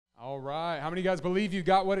right. How many of you guys believe you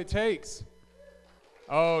got what it takes?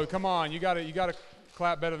 Oh, come on. You got to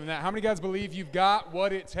clap better than that. How many of you guys believe you've got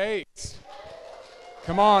what it takes?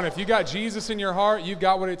 Come on. If you got Jesus in your heart, you've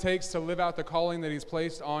got what it takes to live out the calling that he's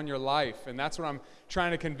placed on your life. And that's what I'm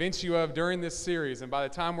trying to convince you of during this series. And by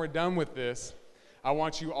the time we're done with this, I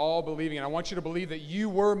want you all believing. And I want you to believe that you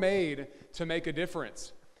were made to make a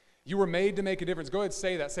difference. You were made to make a difference. Go ahead and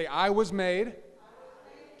say that. Say, I was made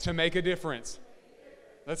to make a difference.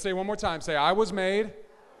 Let's say one more time. Say, I was made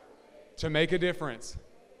to make a difference.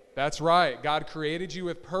 That's right. God created you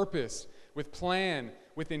with purpose, with plan,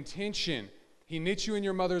 with intention. He knit you in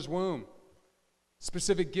your mother's womb.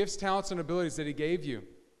 Specific gifts, talents, and abilities that he gave you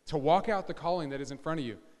to walk out the calling that is in front of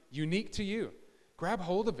you. Unique to you. Grab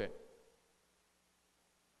hold of it.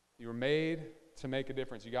 You were made to make a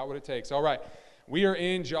difference. You got what it takes. All right. We are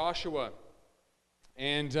in Joshua.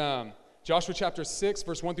 And Joshua chapter 6,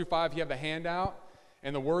 verse 1 through 5, you have the handout.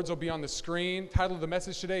 And the words will be on the screen. Title of the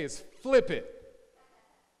message today is Flip It.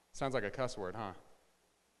 Sounds like a cuss word, huh?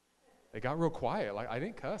 They got real quiet. Like, I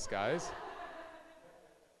didn't cuss, guys.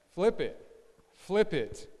 Flip it. Flip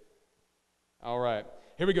it. All right.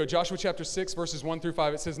 Here we go. Joshua chapter 6, verses 1 through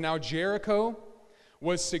 5. It says, Now Jericho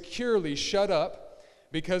was securely shut up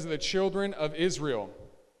because of the children of Israel.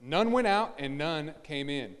 None went out and none came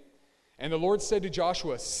in. And the Lord said to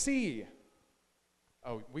Joshua, See.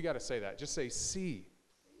 Oh, we got to say that. Just say, See.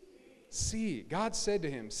 See. God said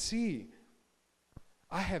to him, See,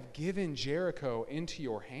 I have given Jericho into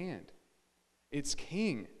your hand, its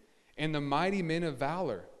king, and the mighty men of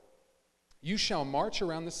valor. You shall march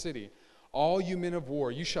around the city, all you men of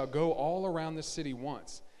war. You shall go all around the city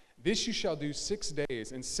once. This you shall do 6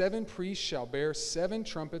 days, and 7 priests shall bear 7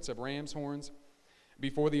 trumpets of ram's horns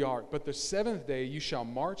before the ark. But the 7th day you shall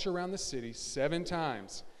march around the city 7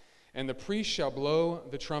 times, and the priests shall blow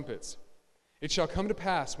the trumpets. It shall come to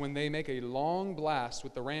pass when they make a long blast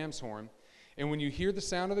with the ram's horn, and when you hear the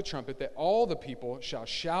sound of the trumpet, that all the people shall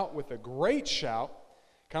shout with a great shout,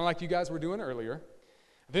 kind of like you guys were doing earlier.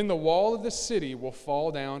 Then the wall of the city will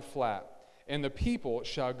fall down flat, and the people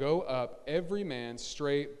shall go up, every man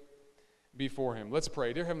straight before him. Let's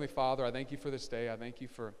pray. Dear Heavenly Father, I thank you for this day. I thank you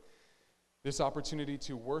for this opportunity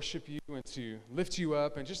to worship you and to lift you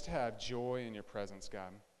up and just to have joy in your presence,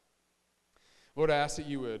 God. Lord, I ask that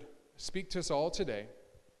you would speak to us all today.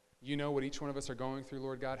 You know what each one of us are going through,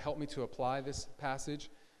 Lord God. Help me to apply this passage.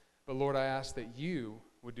 But Lord, I ask that you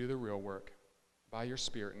would do the real work by your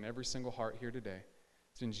Spirit in every single heart here today.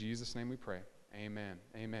 It's in Jesus' name we pray. Amen.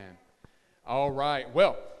 Amen. All right.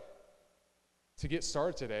 Well, to get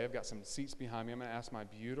started today, I've got some seats behind me. I'm going to ask my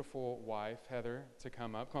beautiful wife, Heather, to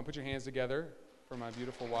come up. Come on, put your hands together for my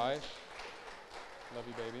beautiful wife. Love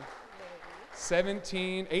you, baby.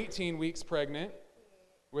 18 weeks pregnant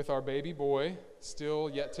with our baby boy, still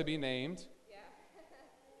yet to be named. Yeah.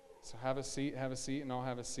 So have a seat, and I'll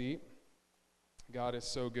have a seat. God is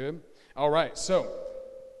so good. All right, so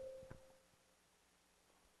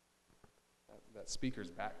that speaker's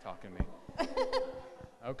back talking to me.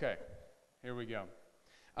 Okay, here we go.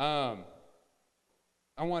 I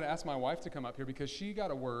want to ask my wife to come up here because she got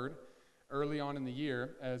a word early on in the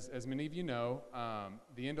year. As many of you know,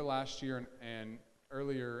 the end of last year and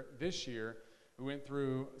earlier this year, we went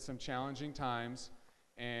through some challenging times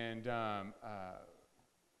and my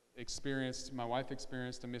wife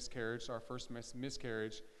experienced a miscarriage, our first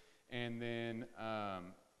miscarriage, and then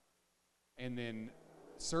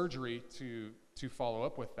surgery to follow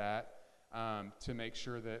up with that to make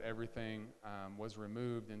sure that everything was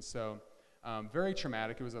removed. And so very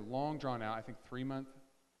traumatic. It was a long drawn out, I think 3-month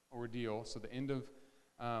ordeal. So the end of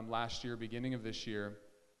last year, beginning of this year,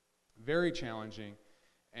 very challenging.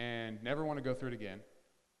 And never want to go through it again.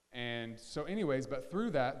 And so anyways, but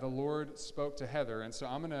through that, the Lord spoke to Heather. And so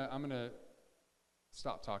I'm gonna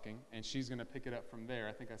stop talking, and she's going to pick it up from there.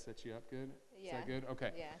 I think I set you up good? Yeah. Is that good?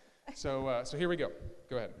 Okay. Yeah. So here we go.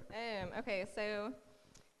 Go ahead. Okay, so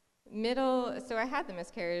I had the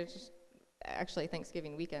miscarriage actually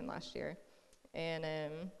Thanksgiving weekend last year.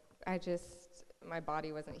 And my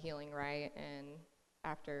body wasn't healing right, and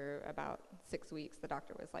after about 6 weeks, the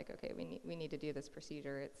doctor was like, okay, we need to do this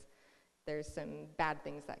procedure. There's some bad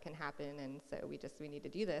things that can happen, and so we need to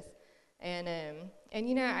do this. And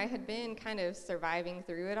I had been kind of surviving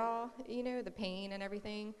through it all, the pain and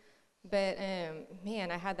everything. But man,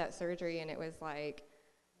 I had that surgery, and it was like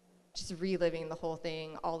just reliving the whole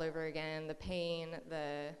thing all over again, the pain,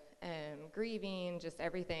 the grieving, just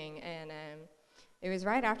everything. And it was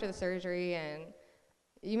right after the surgery, and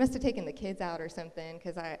you must have taken the kids out or something,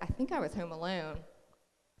 because I think I was home alone.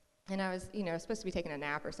 And I was, supposed to be taking a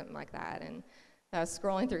nap or something like that. And I was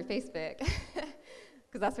scrolling through Facebook.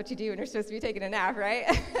 because that's what you do when you're supposed to be taking a nap, right?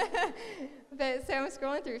 But so I'm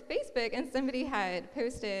scrolling through Facebook, and somebody had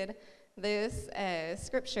posted this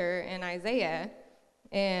scripture in Isaiah,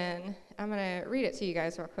 and I'm going to read it to you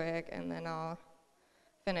guys real quick, and then I'll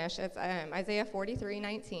finish. It's Isaiah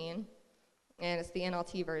 43:19, and it's the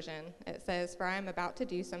NLT version. It says, "For I am about to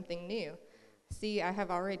do something new. See, I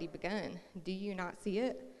have already begun. Do you not see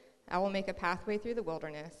it? I will make a pathway through the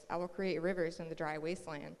wilderness. I will create rivers in the dry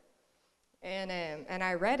wasteland." And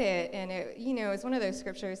I read it, and it, it's one of those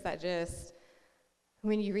scriptures that just,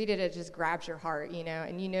 when you read it, it just grabs your heart,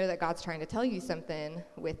 and you know that God's trying to tell you something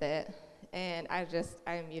with it. And I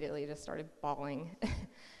immediately just started bawling.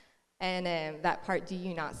 And that part, "Do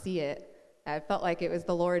you not see it?" I felt like it was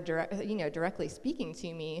the Lord directly speaking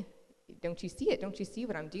to me. "Don't you see it? Don't you see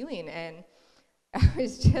what I'm doing?" And I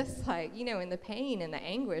was just like, in the pain and the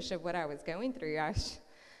anguish of what I was going through.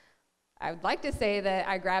 I would like to say that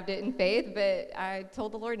I grabbed it in faith, but I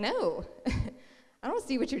told the Lord, no. I don't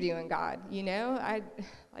see what you're doing, God.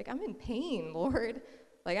 I'm in pain, Lord.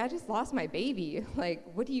 I just lost my baby.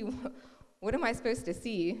 What am I supposed to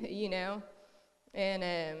see, And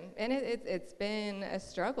it's been a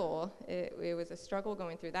struggle. It was a struggle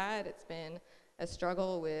going through that. It's been a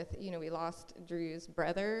struggle with, we lost Drew's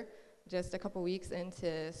brother just a couple weeks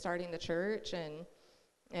into starting the church, and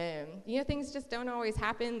things just don't always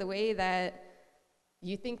happen the way that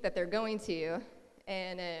you think that they're going to,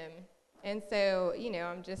 and so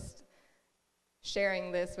I'm just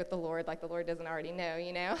sharing this with the Lord, like the Lord doesn't already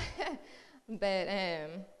know, but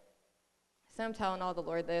so I'm telling all the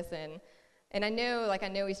Lord this, and I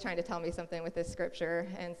know He's trying to tell me something with this scripture,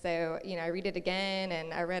 and so I read it again,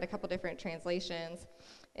 and I read a couple different translations,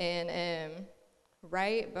 and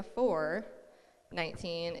right before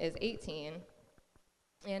 19 is 18.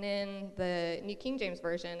 And in the New King James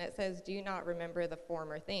Version, it says, "Do not remember the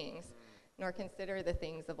former things, nor consider the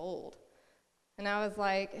things of old." And I was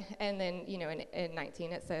like, and then, in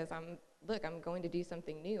 19 it says, I'm going to do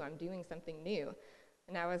something new. I'm doing something new.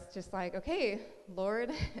 And I was just like, okay,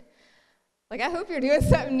 Lord, I hope you're doing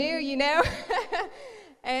something new,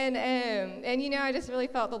 and I just really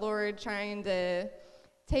felt the Lord trying to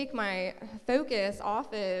take my focus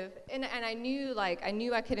off of, and I knew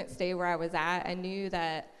I couldn't stay where I was at. I knew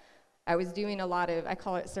that I was doing a lot of, I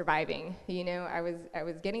call it surviving. I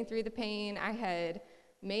was getting through the pain. I had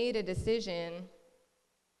made a decision.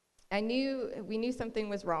 We knew something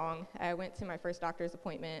was wrong. I went to my first doctor's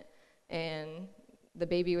appointment, and the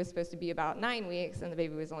baby was supposed to be about 9 weeks, and the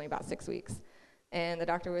baby was only about 6 weeks. And the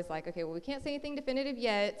doctor was like, "Okay, well, we can't say anything definitive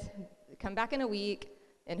yet. Come back in a week,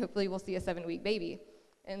 and hopefully we'll see a 7-week baby."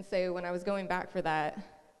 And so when I was going back for that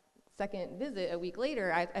second visit a week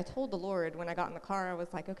later, I told the Lord when I got in the car, I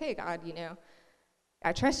was like, "Okay, God,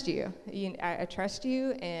 I trust you. I trust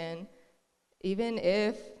you, and even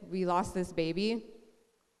if we lost this baby,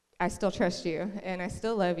 I still trust you, and I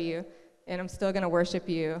still love you, and I'm still going to worship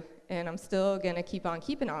you, and I'm still going to keep on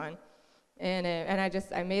keeping on." And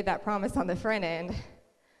I made that promise on the front end.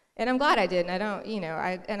 And I'm glad I did,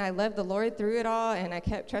 and I loved the Lord through it all, and I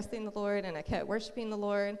kept trusting the Lord, and I kept worshiping the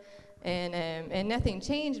Lord, and nothing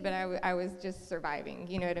changed, but I was just surviving,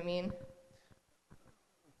 you know what I mean?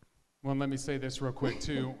 Well, let me say this real quick,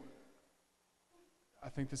 too. I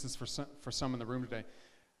think this is for some in the room today.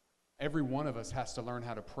 Every one of us has to learn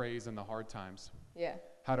how to praise in the hard times. Yeah.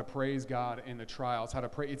 How to praise God in the trials, how to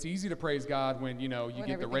pray. It's easy to praise God when, you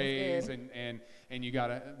get the raise and you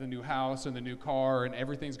got the new house and the new car and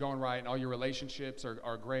everything's going right and all your relationships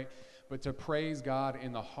are great. But to praise God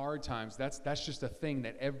in the hard times, that's just a thing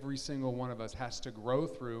that every single one of us has to grow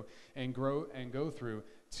through and go through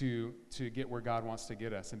to get where God wants to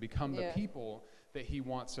get us and become the people that He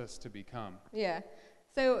wants us to become. Yeah.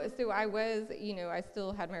 So I was, I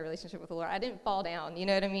still had my relationship with the Lord. I didn't fall down, you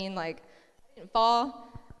know what I mean? I didn't fall,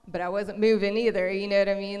 but I wasn't moving either, you know what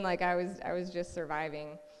I mean? I was just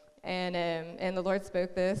surviving. And the Lord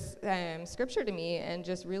spoke this scripture to me and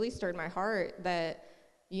just really stirred my heart that,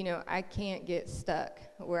 I can't get stuck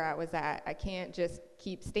where I was at. I can't just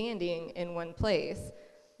keep standing in one place.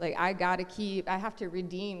 I have to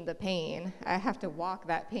redeem the pain. I have to walk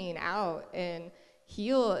that pain out and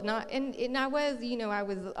heal. And I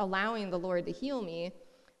was allowing the Lord to heal me.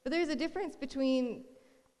 But there's a difference between,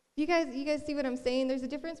 you guys see what I'm saying? There's a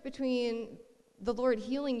difference between the Lord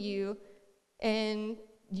healing you and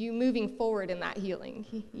you moving forward in that healing.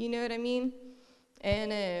 You know what I mean?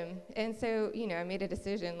 And so, I made a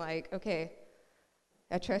decision okay,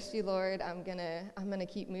 I trust you, Lord. I'm gonna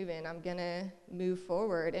keep moving. I'm gonna move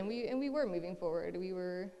forward. And we were moving forward.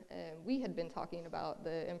 We had been talking about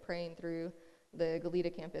and praying through the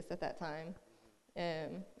Goleta campus at that time.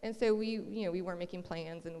 And so we weren't making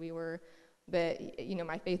plans, and but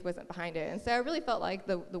my faith wasn't behind it. And so I really felt like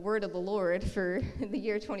the word of the Lord for the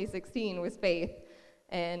year 2016 was faith,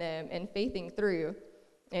 and faithing through.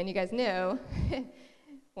 And you guys know,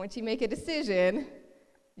 once you make a decision,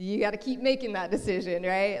 you got to keep making that decision,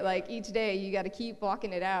 right? Like each day, you got to keep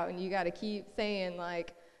walking it out, and you got to keep saying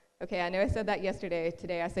like, okay, I know I said that yesterday.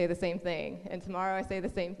 Today I say the same thing, and tomorrow I say the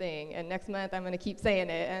same thing, and next month I'm going to keep saying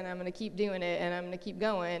it, and I'm going to keep doing it, and I'm going to keep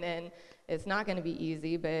going, and it's not going to be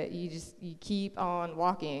easy, but you keep on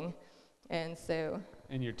walking, and so.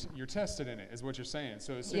 And you're tested in it, is what you're saying.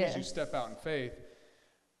 So as soon yes. as you step out in faith,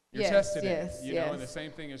 you're yes, tested yes, in it, yes. know. And the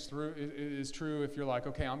same thing is true if you're like,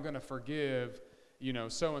 okay, I'm going to forgive.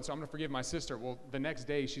 So and so, I'm going to forgive my sister. Well, the next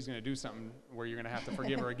day she's going to do something where you're going to have to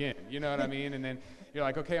forgive her again. You know what I mean? And then you're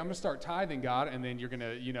like, okay, I'm going to start tithing, God, and then you're going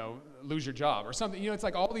to, lose your job or something. It's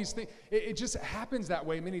like all these things. It just happens that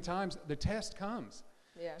way many times. The test comes.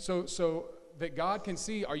 Yeah. So that God can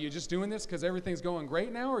see, are you just doing this because everything's going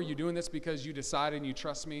great now, or are you doing this because you decided and you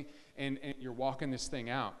trust me and you're walking this thing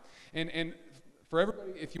out? And for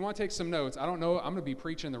everybody, if you want to take some notes, I don't know, I'm going to be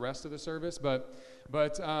preaching the rest of the service, but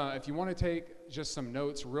if you want to take just some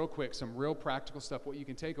notes real quick, some real practical stuff, what you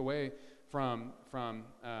can take away from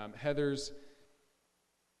Heather's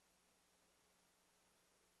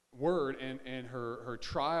word and her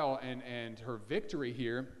trial and her victory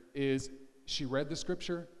here is she read the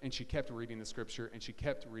scripture, and she kept reading the scripture, and she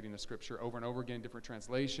kept reading the scripture over and over again, different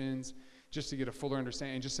translations, just to get a fuller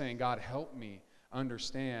understanding, and just saying, God, help me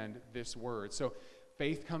understand this word. So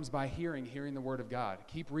faith comes by hearing the word of God.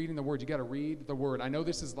 Keep reading the word. You got to read the word. I know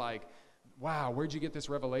this is like, wow, where'd you get this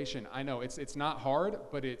revelation? I know it's not hard,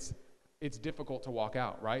 but it's difficult to walk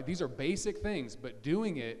out, right? These are basic things, but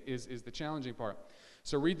doing it is the challenging part.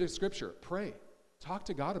 So read the scripture, pray, talk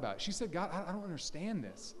to God about it. She said, God, I don't understand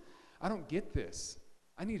this. I don't get this.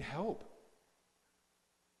 I need help.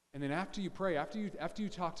 And then after you pray, after you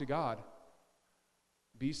talk to God,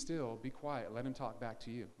 be still, be quiet, let him talk back to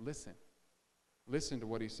you. Listen to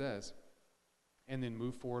what he says, and then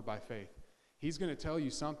move forward by faith. He's going to tell you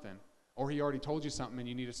something, or he already told you something, and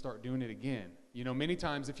you need to start doing it again. Many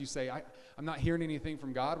times if you say, I'm not hearing anything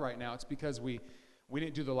from God right now, it's because we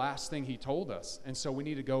didn't do the last thing he told us, and so we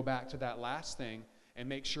need to go back to that last thing and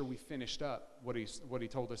make sure we finished up what he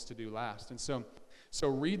told us to do last. And so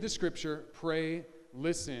read the scripture, pray,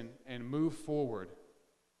 listen, and move forward.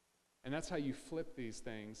 And that's how you flip these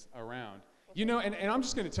things around. And I'm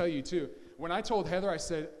just going to tell you too, when I told Heather, I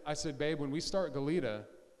said, babe, when we start Goleta,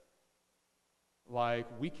 like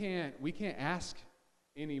we can't ask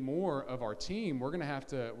any more of our team. We're gonna have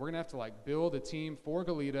to like build a team for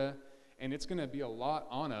Goleta, and it's gonna be a lot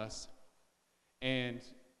on us. And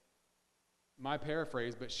my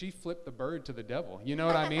paraphrase, but she flipped the bird to the devil. You know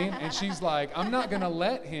what I mean? And she's like, I'm not going to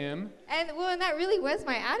let him. And that really was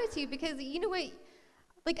my attitude, because you know what?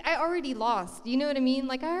 Like, I already lost. You know what I mean?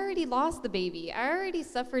 Like, I already lost the baby. I already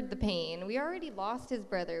suffered the pain. We already lost his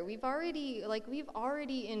brother. We've already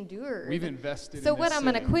endured. We've invested so in what, this I'm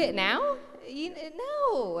going to sin. quit now?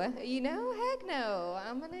 No. Heck no.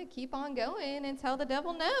 I'm going to keep on going and tell the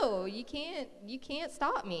devil, no, you can't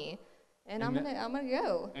stop me. And I'm gonna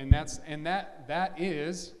go. And that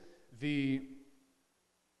is the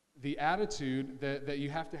attitude that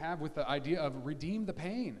you have to have with the idea of redeem the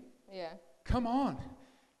pain. Yeah. Come on.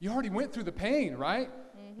 You already went through the pain, right?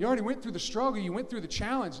 Mm-hmm. You already went through the struggle. You went through the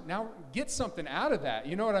challenge. Now get something out of that.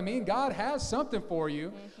 You know what I mean? God has something for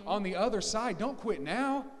you on the other side. Don't quit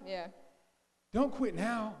now. Yeah. Don't quit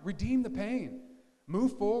now. Redeem the pain.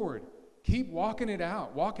 Move forward. Keep walking it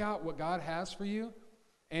out. Walk out what God has for you.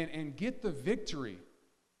 And get the victory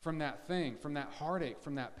from that thing, from that heartache,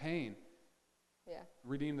 from that pain. Yeah.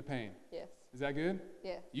 Redeem the pain. Yes. Is that good?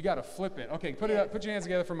 Yeah. You got to flip it. Okay, put it up. Put your hands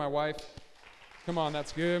together for my wife. Come on,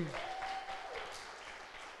 that's good.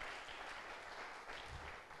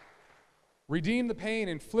 Redeem the pain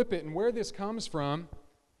and flip it. And where this comes from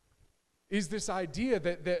is this idea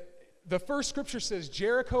that the first scripture says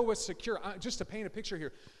Jericho was secure. Just to paint a picture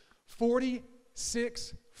here,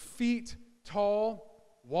 46 feet tall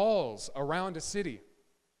walls around a city.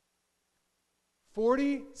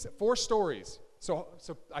 4 stories. So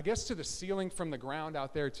I guess to the ceiling from the ground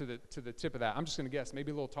out there to the tip of that. I'm just going to guess,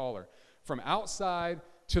 maybe a little taller. From outside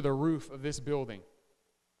to the roof of this building.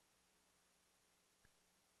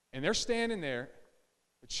 And they're standing there,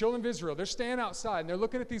 the children of Israel, they're standing outside and they're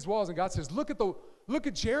looking at these walls, and God says, look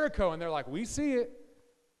at Jericho. And they're like, we see it.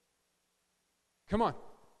 Come on.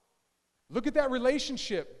 Look at that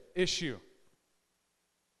relationship issue.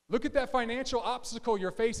 Look at that financial obstacle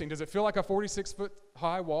you're facing. Does it feel like a 46-foot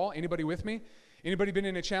high wall? Anybody with me? Anybody been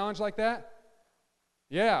in a challenge like that?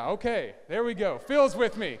 Yeah, okay. There we go. Phil's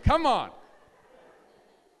with me. Come on.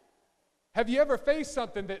 Have you ever faced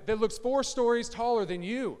something that looks 4 stories taller than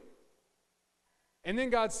you? And then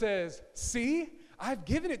God says, see, I've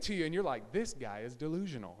given it to you. And you're like, this guy is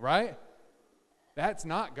delusional, right? That's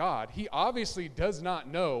not God. He obviously does not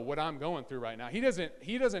know what I'm going through right now. He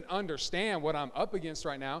doesn't understand what I'm up against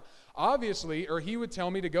right now, obviously, or he would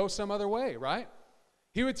tell me to go some other way, right?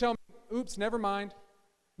 He would tell me, oops, never mind.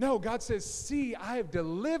 No, God says, see, I have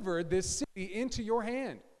delivered this city into your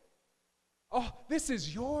hand. Oh, this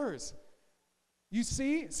is yours. You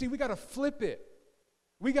see? See, we got to flip it.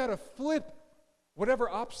 We got to flip whatever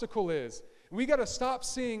obstacle is. We got to stop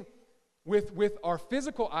seeing with our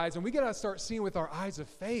physical eyes, and we got to start seeing with our eyes of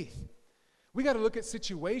faith. We got to look at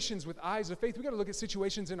situations with eyes of faith. We got to look at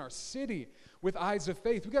situations in our city with eyes of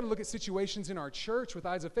faith. We got to look at situations in our church with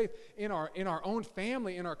eyes of faith, in our own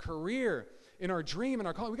family, in our career, in our dream, in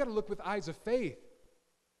our calling. We got to look with eyes of faith.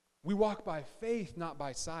 We walk by faith, not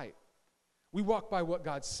by sight. We walk by what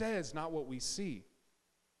God says, not what we see.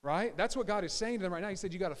 Right? That's what God is saying to them right now. He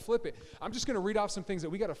said, you got to flip it. I'm just going to read off some things that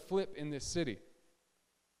we got to flip in this city.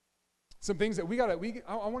 Some things that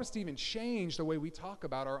I want us to even change the way we talk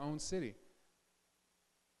about our own city.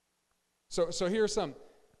 So here are some.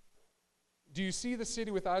 Do you see the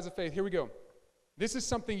city with eyes of faith? Here we go. This is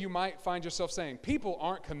something you might find yourself saying. People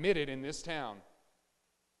aren't committed in this town.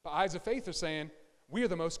 But eyes of faith are saying, we are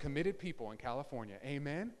the most committed people in California.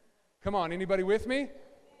 Amen? Come on, anybody with me?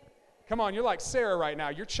 Come on, you're like Sarah right now.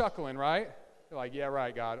 You're chuckling, right? You're like, yeah,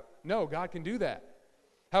 right, God. No, God can do that.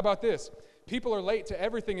 How about this? People are late to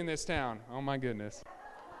everything in this town. Oh, my goodness.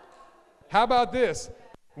 How about this?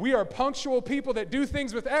 We are punctual people that do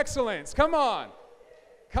things with excellence. Come on.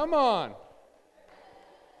 Come on.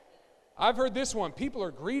 I've heard this one. People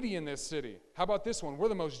are greedy in this city. How about this one? We're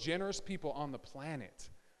the most generous people on the planet.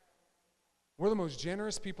 We're the most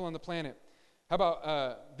generous people on the planet. How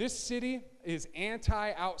about this city is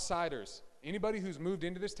anti-outsiders. Anybody who's moved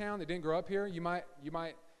into this town that didn't grow up here, you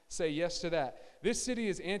might say yes to that. This city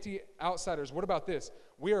is anti-outsiders. What about this?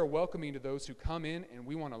 We are welcoming to those who come in, and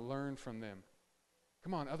we want to learn from them.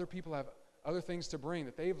 Come on, other people have other things to bring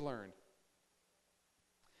that they've learned.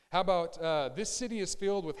 How about this city is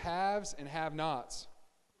filled with haves and have-nots.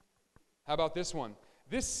 How about this one?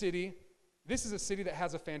 This is a city that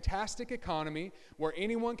has a fantastic economy where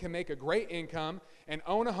anyone can make a great income and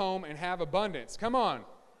own a home and have abundance. Come on.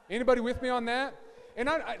 Anybody with me on that? And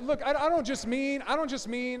I don't just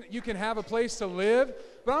mean you can have a place to live,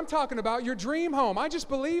 but I'm talking about your dream home. I just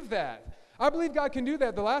believe that. I believe God can do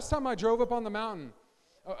that. The last time I drove up on the mountain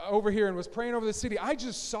over here and was praying over the city, I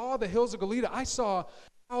just saw the hills of Goleta. I saw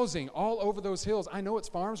housing all over those hills. I know it's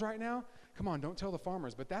farms right now. Come on, don't tell the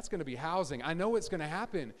farmers, but that's going to be housing. I know it's going to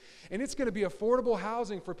happen. And it's going to be affordable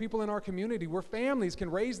housing for people in our community where families can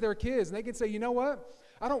raise their kids and they can say, you know what?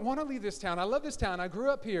 I don't want to leave this town. I love this town. I grew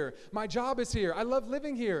up here. My job is here. I love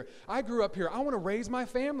living here. I grew up here. I want to raise my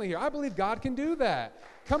family here. I believe God can do that.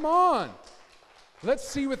 Come on. Let's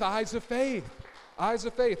see with eyes of faith. Eyes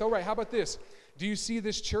of faith. All right, how about this? Do you see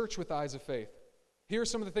this church with eyes of faith? Here are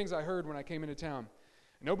some of the things I heard when I came into town.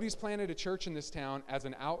 Nobody's planted a church in this town as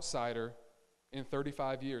an outsider in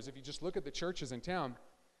 35 years. If you just look at the churches in town,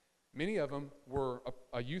 many of them were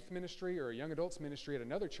a youth ministry or a young adults ministry at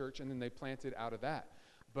another church, and then they planted out of that.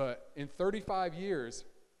 But in 35 years,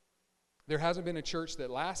 there hasn't been a church that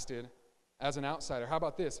lasted as an outsider. How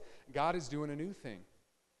about this? God is doing a new thing.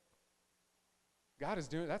 God is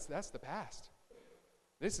doing, that's the past.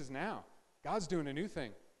 This is now. God's doing a new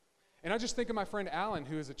thing. And I just think of my friend Alan,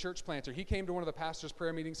 who is a church planter. He came to one of the pastors'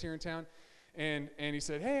 prayer meetings here in town, and he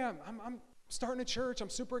said, hey, I'm starting a church. I'm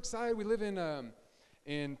super excited. We live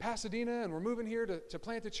in Pasadena, and we're moving here to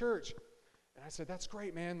plant a church. And I said, that's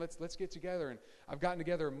great, man. Let's get together. And I've gotten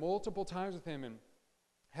together multiple times with him and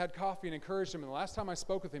had coffee and encouraged him. And the last time I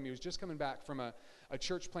spoke with him, he was just coming back from a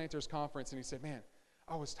church planters conference, and he said, man,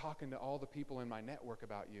 I was talking to all the people in my network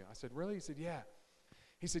about you. I said, really? He said, yeah.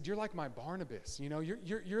 He said, you're like my Barnabas. You know,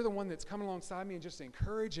 you're the one that's coming alongside me and just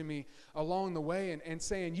encouraging me along the way and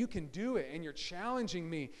saying, you can do it. And you're challenging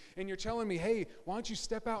me. And you're telling me, hey, why don't you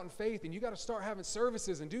step out in faith? And you got to start having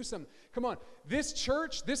services and do some. Come on. This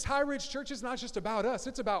church, this HighRidge church is not just about us.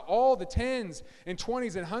 It's about all the 10s and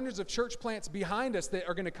 20s and hundreds of church plants behind us that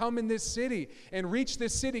are going to come in this city and reach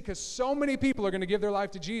this city because so many people are going to give their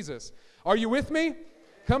life to Jesus. Are you with me?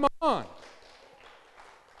 Come on.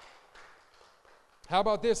 How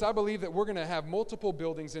about this? I believe that we're going to have multiple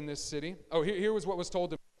buildings in this city. Oh, here was what was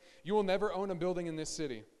told to me. You will never own a building in this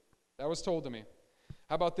city. That was told to me.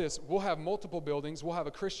 How about this? We'll have multiple buildings. We'll have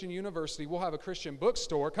a Christian university. We'll have a Christian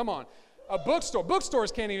bookstore. Come on. A bookstore. Bookstores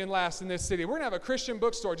can't even last in this city. We're going to have a Christian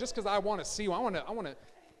bookstore just because I want to see one. I want to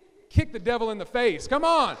kick the devil in the face. Come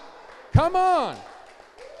on. Come on.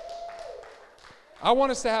 I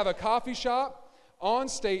want us to have a coffee shop on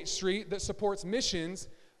State Street that supports missions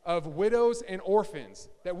of widows and orphans,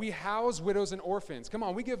 that we house widows and orphans. Come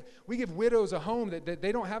on, we give widows a home that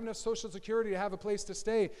they don't have enough Social Security to have a place to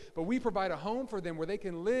stay, but we provide a home for them where they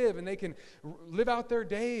can live and they can live out their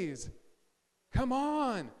days. Come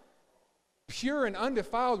on. Pure and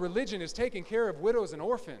undefiled religion is taking care of widows and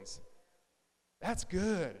orphans. That's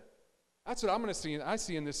good. That's what I'm going to see. I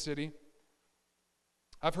see in this city.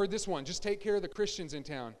 I've heard this one. Just take care of the Christians in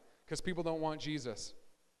town because people don't want Jesus.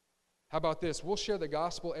 How about this? We'll share the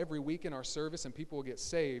gospel every week in our service and people will get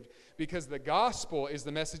saved because the gospel is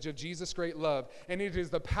the message of Jesus' great love and it is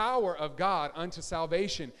the power of God unto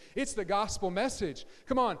salvation. It's the gospel message.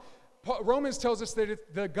 Come on. Romans tells us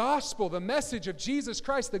that the gospel, the message of Jesus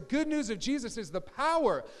Christ, the good news of Jesus is the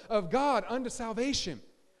power of God unto salvation.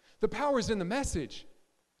 The power is in the message.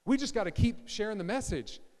 We just got to keep sharing the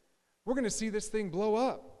message. We're going to see this thing blow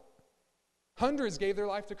up. Hundreds gave their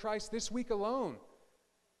life to Christ this week alone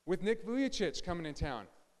with Nick Vujicic coming in town.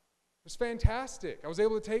 It was fantastic. I was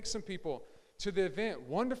able to take some people to the event.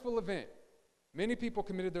 Wonderful event. Many people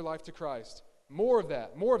committed their life to Christ. More of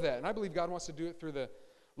that. And I believe God wants to do it through the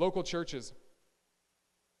local churches.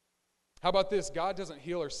 How about this? God doesn't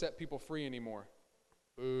heal or set people free anymore.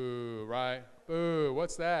 Boo, right? Boo,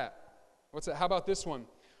 what's that? How about this one?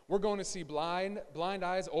 We're going to see blind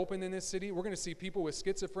eyes open in this city. We're going to see people with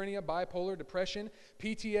schizophrenia, bipolar, depression,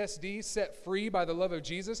 PTSD set free by the love of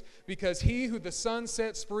Jesus because he who the Son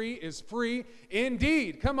sets free is free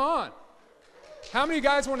indeed. Come on. How many of you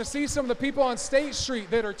guys want to see some of the people on State Street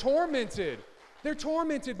that are tormented? They're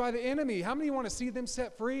tormented by the enemy. How many want to see them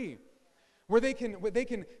set free? Where they can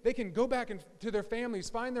go back to their families,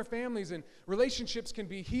 find their families, and relationships can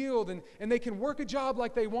be healed, and they can work a job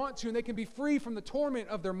like they want to, and they can be free from the torment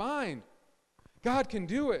of their mind. God can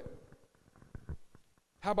do it.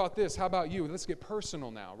 How about this? How about you? Let's get personal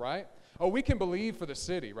now, right? Oh, we can believe for the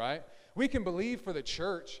city, right? We can believe for the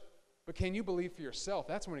church, but can you believe for yourself?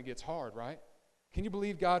 That's when it gets hard, right? Can you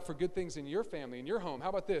believe God for good things in your family, in your home? How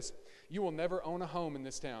about this? You will never own a home in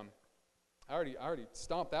this town. I already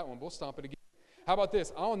stomped that one. We'll stomp it again. How about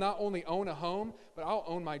this? I'll not only own a home, but I'll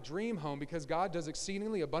own my dream home because God does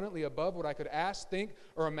exceedingly abundantly above what I could ask, think,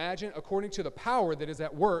 or imagine according to the power that is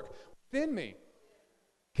at work within me.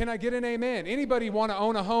 Can I get an amen? Anybody want to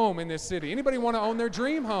own a home in this city? Anybody want to own their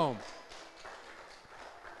dream home?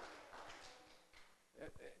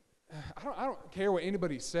 I don't care what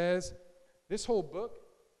anybody says. This whole book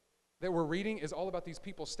that we're reading is all about these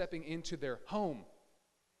people stepping into their home,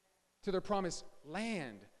 to their promised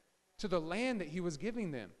land, to the land that he was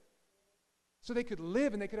giving them, so they could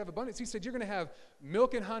live and they could have abundance. He said, you're going to have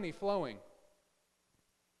milk and honey flowing,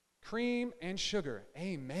 cream and sugar.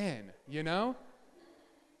 Amen. You know?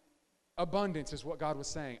 Abundance is what God was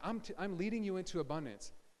saying. I'm leading you into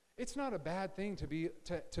abundance. It's not a bad thing to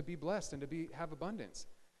be blessed and to have abundance.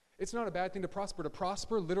 It's not a bad thing to prosper. To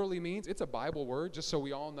prosper literally means, it's a Bible word, just so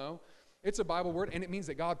we all know. It's a Bible word, and it means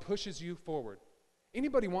that God pushes you forward.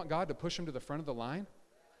 Anybody want God to push them to the front of the line?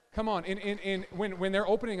 Come on, when they're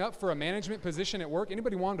opening up for a management position at work,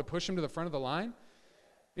 anybody want them to push them to the front of the line?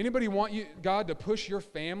 Anybody want God to push your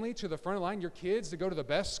family to the front of the line, your kids to go to the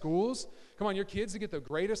best schools? Come on, your kids to get the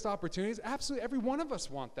greatest opportunities? Absolutely, every one of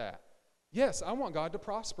us want that. Yes, I want God to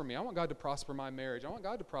prosper me. I want God to prosper my marriage. I want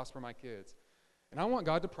God to prosper my kids. And I want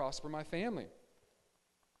God to prosper my family.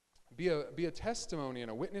 Be a testimony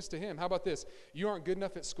and a witness to him. How about this? You aren't good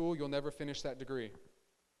enough at school, you'll never finish that degree.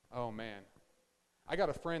 Oh, man. I got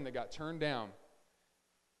a friend that got turned down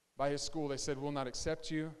by his school. They said, we'll not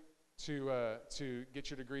accept you to get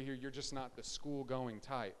your degree here. You're just not the school-going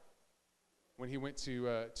type. When he went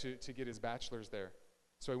to get his bachelor's there.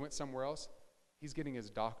 So he went somewhere else. He's getting his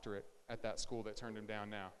doctorate at that school that turned him down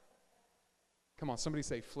now. Come on, somebody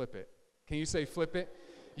say flip it. Can you say flip it?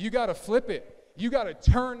 You got to flip it. You got to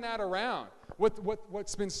turn that around.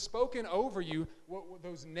 What's been spoken over you,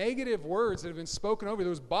 those negative words that have been spoken over,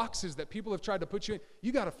 those boxes that people have tried to put you in,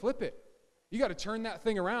 you got to flip it. You got to turn that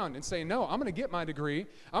thing around and say, no, I'm going to get my degree.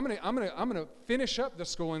 I'm going to finish up the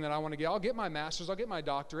schooling that I want to get. I'll get my master's. I'll get my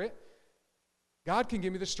doctorate. God can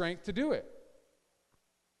give me the strength to do it.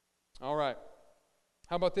 All right.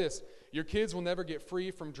 How about this? Your kids will never get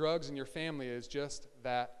free from drugs, and your family is just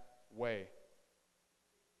that way.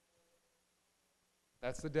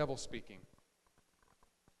 That's the devil speaking.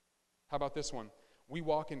 How about this one? We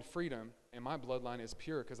walk in freedom, and my bloodline is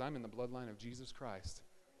pure because I'm in the bloodline of Jesus Christ.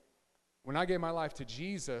 When I gave my life to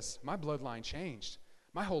Jesus, my bloodline changed.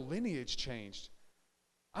 My whole lineage changed.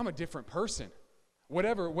 I'm a different person.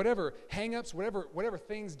 Whatever hang-ups, whatever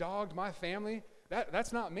things dogged my family,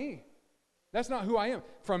 that's not me. That's not who I am.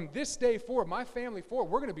 From this day forward, my family forward,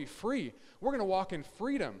 we're going to be free. We're going to walk in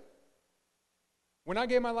freedom. When I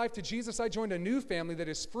gave my life to Jesus, I joined a new family that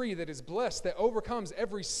is free, that is blessed, that overcomes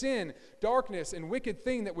every sin, darkness, and wicked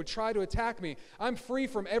thing that would try to attack me. I'm free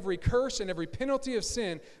from every curse and every penalty of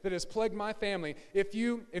sin that has plagued my family. If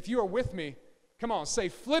you are with me, come on, say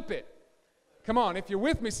flip it. Come on, if you're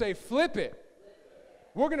with me, say flip it.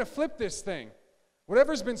 We're going to flip this thing.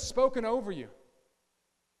 Whatever's been spoken over you,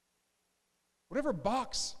 whatever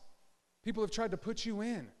box people have tried to put you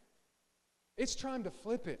in, it's time to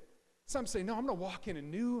flip it. Some say, no, I'm going to walk in a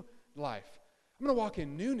new life. I'm going to walk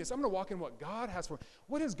in newness. I'm going to walk in what God has for me.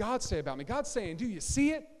 What does God say about me? God's saying, do you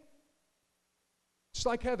see it? Just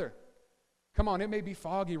like Heather. Come on, it may be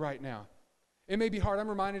foggy right now. It may be hard. I'm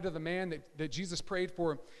reminded of the man that Jesus prayed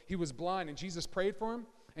for. He was blind, and Jesus prayed for him.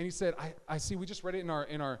 And he said, I see, we just read it in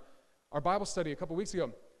our Bible study a couple weeks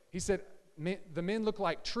ago. He said, the men look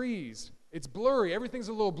like trees. It's blurry. Everything's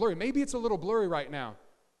a little blurry. Maybe it's a little blurry right now.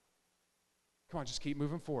 Come on, just keep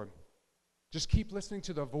moving forward. Just keep listening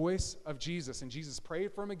to the voice of Jesus. And Jesus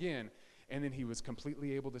prayed for him again, and then he was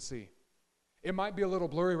completely able to see. It might be a little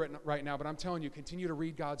blurry right now, but I'm telling you, continue to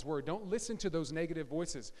read God's word. Don't listen to those negative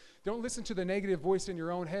voices. Don't listen to the negative voice in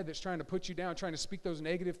your own head that's trying to put you down, trying to speak those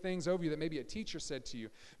negative things over you that maybe a teacher said to you,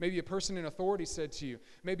 maybe a person in authority said to you,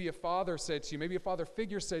 maybe a father said to you, maybe a father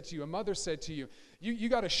figure said to you, a mother said to you. You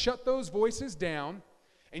got to shut those voices down.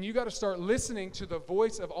 And you got to start listening to the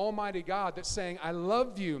voice of Almighty God that's saying, I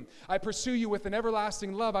love you. I pursue you with an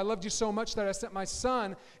everlasting love. I loved you so much that I sent my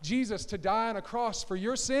son, Jesus, to die on a cross for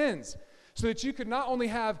your sins, so that you could not only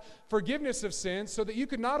have forgiveness of sins, so that you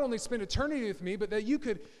could not only spend eternity with me, but that you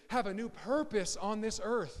could have a new purpose on this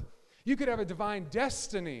earth. You could have a divine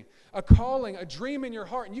destiny, a calling, a dream in your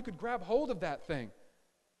heart, and you could grab hold of that thing.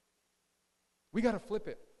 We got to flip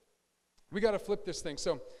it. We got to flip this thing.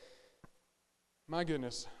 So, my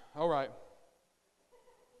goodness. All right.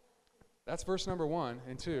 That's verse number 1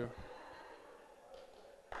 and 2.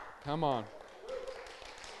 Come on.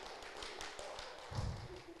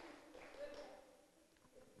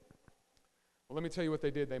 Well, let me tell you what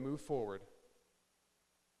they did. They moved forward.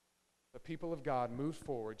 The people of God moved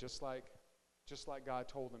forward just like God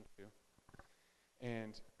told them to.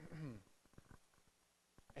 And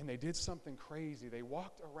they did something crazy. They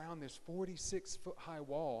walked around this 46-foot high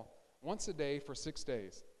wall once a day for 6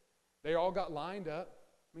 days. They all got lined up.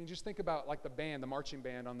 I mean, just think about like the band, the marching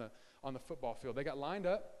band on the football field. They got lined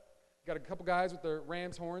up. Got a couple guys with their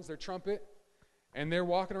ram's horns, their trumpet, and they're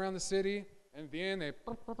walking around the city. And at the end, they,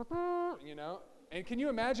 you know. And can you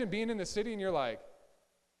imagine being in the city and you're like,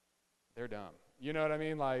 they're dumb. You know what I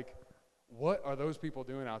mean? Like, what are those people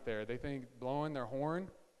doing out there? They think blowing their horn?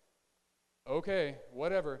 Okay,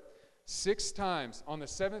 whatever. 6 times. On the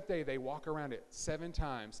 7th day, they walk around it 7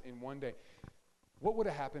 times in one day. What would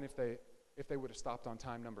have happened if they would have stopped on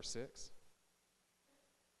time number 6?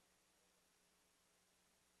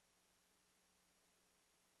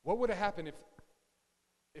 What would have happened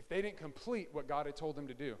if they didn't complete what God had told them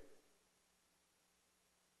to do?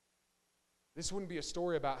 This wouldn't be a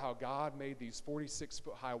story about how God made these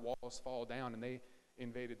 46-foot high walls fall down and they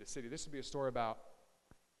invaded the city. This would be a story about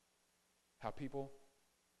how people,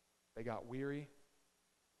 they got weary,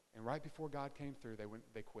 and right before God came through,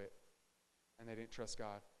 they quit, and they didn't trust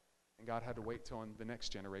God. And God had to wait till the next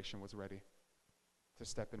generation was ready to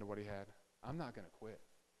step into what he had. I'm not going to quit.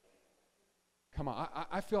 Come on,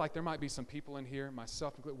 I feel like there might be some people in here,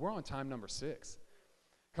 myself included, we're on time number 6.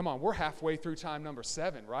 Come on, we're halfway through time number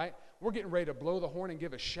 7, right? We're getting ready to blow the horn and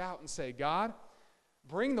give a shout and say, God,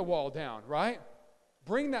 bring the wall down, right?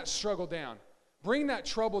 Bring that struggle down. Bring that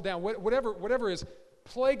trouble down. Whatever is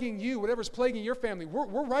plaguing you, whatever's plaguing your family,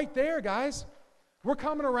 we're right there, guys. We're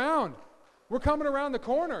coming around. We're coming around the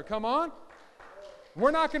corner. Come on.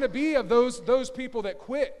 We're not going to be of those people that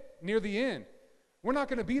quit near the end. We're not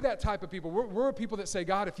going to be that type of people. We're people that say,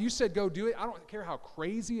 God, if you said go do it, I don't care how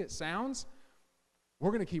crazy it sounds,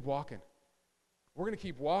 we're going to keep walking. We're going to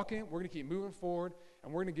keep walking. We're going to keep moving forward,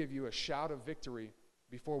 and we're going to give you a shout of victory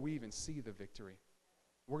before we even see the victory.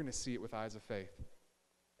 We're going to see it with eyes of faith.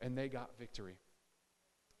 And they got victory.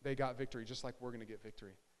 They got victory just like we're going to get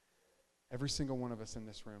victory. Every single one of us in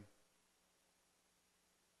this room.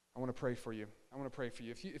 I want to pray for you. I want to pray for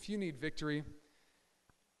you. If you need victory,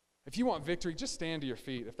 if you want victory, just stand to your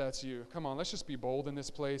feet if that's you. Come on, let's just be bold in this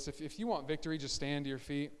place. If you want victory, just stand to your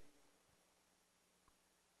feet.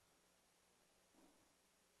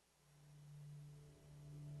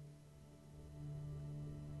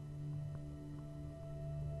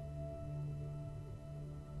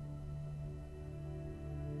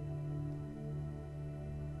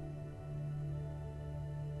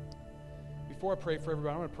 before I pray for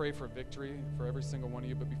everybody, I want to pray for victory for every single one of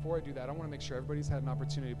you. But before I do that, I want to make sure everybody's had an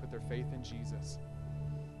opportunity to put their faith in Jesus.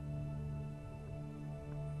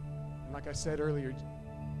 And like I said earlier,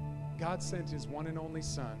 God sent his one and only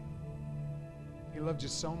Son. He loved you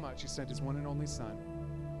so much, he sent his one and only Son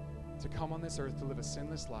to come on this earth to live a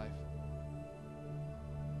sinless life,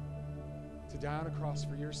 to die on a cross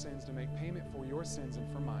for your sins, to make payment for your sins and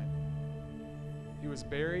for mine. He was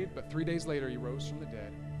buried, but 3 days later he rose from the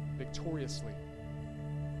dead, victoriously.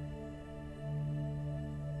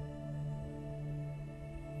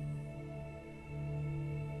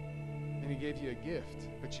 And he gave you a gift,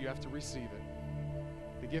 but you have to receive it.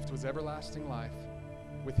 The gift was everlasting life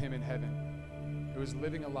with him in heaven. It was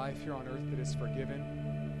living a life here on earth that is forgiven,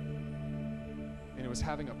 and it was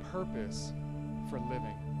having a purpose for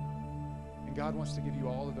living. And God wants to give you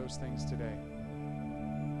all of those things today.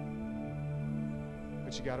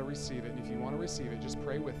 But you got to receive it. And if you want to receive it, just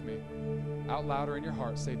pray with me. Out loud or in your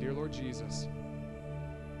heart, say, Dear Lord Jesus,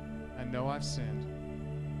 I know I've sinned.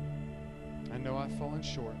 I know I've fallen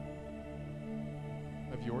short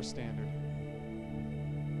of your standard.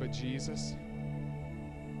 But Jesus,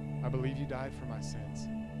 I believe you died for my sins.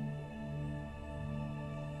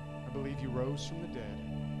 I believe you rose from the dead.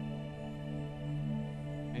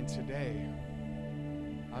 And today,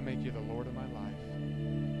 I make you the Lord of my life,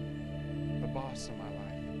 the boss of my life.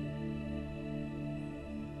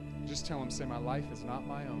 Just tell him, say, my life is not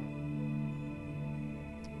my own.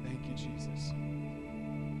 Thank you, Jesus.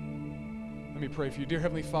 Let me pray for you. Dear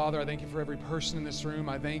Heavenly Father, I thank you for every person in this room.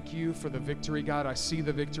 I thank you for the victory. God, I see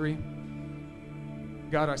the victory.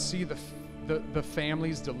 God, I see the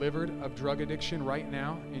families delivered of drug addiction right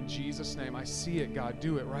now. In Jesus' name, I see it, God.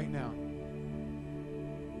 Do it right now.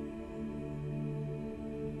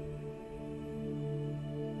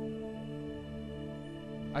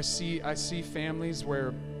 I see families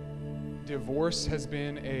where divorce has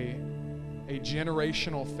been a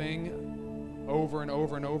generational thing over and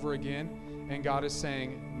over and over again, and God is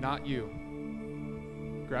saying, not you.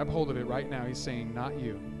 Grab hold of it right now. He's saying, not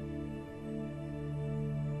you.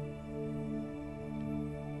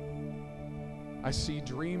 I see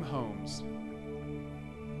dream homes.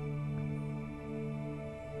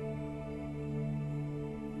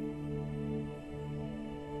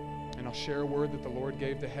 And I'll share a word that the Lord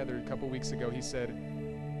gave to Heather a couple weeks ago. He said,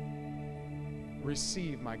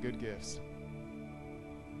 receive my good gifts.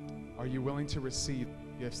 Are you willing to receive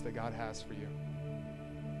gifts that God has for you?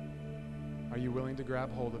 Are you willing to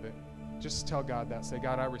grab hold of it? Just tell God that. Say,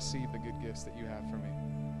 God, I receive the good gifts that you have for me.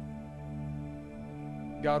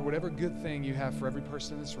 God, whatever good thing you have for every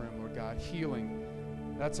person in this room, Lord God, healing,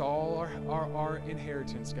 that's all our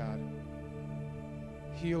inheritance, God.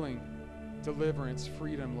 Healing, deliverance,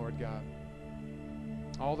 freedom, Lord God.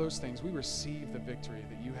 All those things, we receive the victory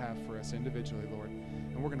that you have for us individually, Lord.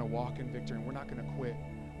 And we're going to walk in victory, and we're not going to quit.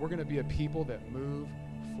 We're going to be a people that move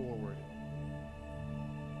forward.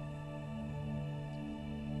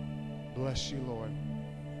 Bless you, Lord.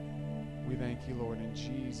 We thank you, Lord. In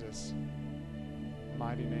Jesus'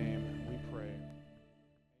 mighty name we pray.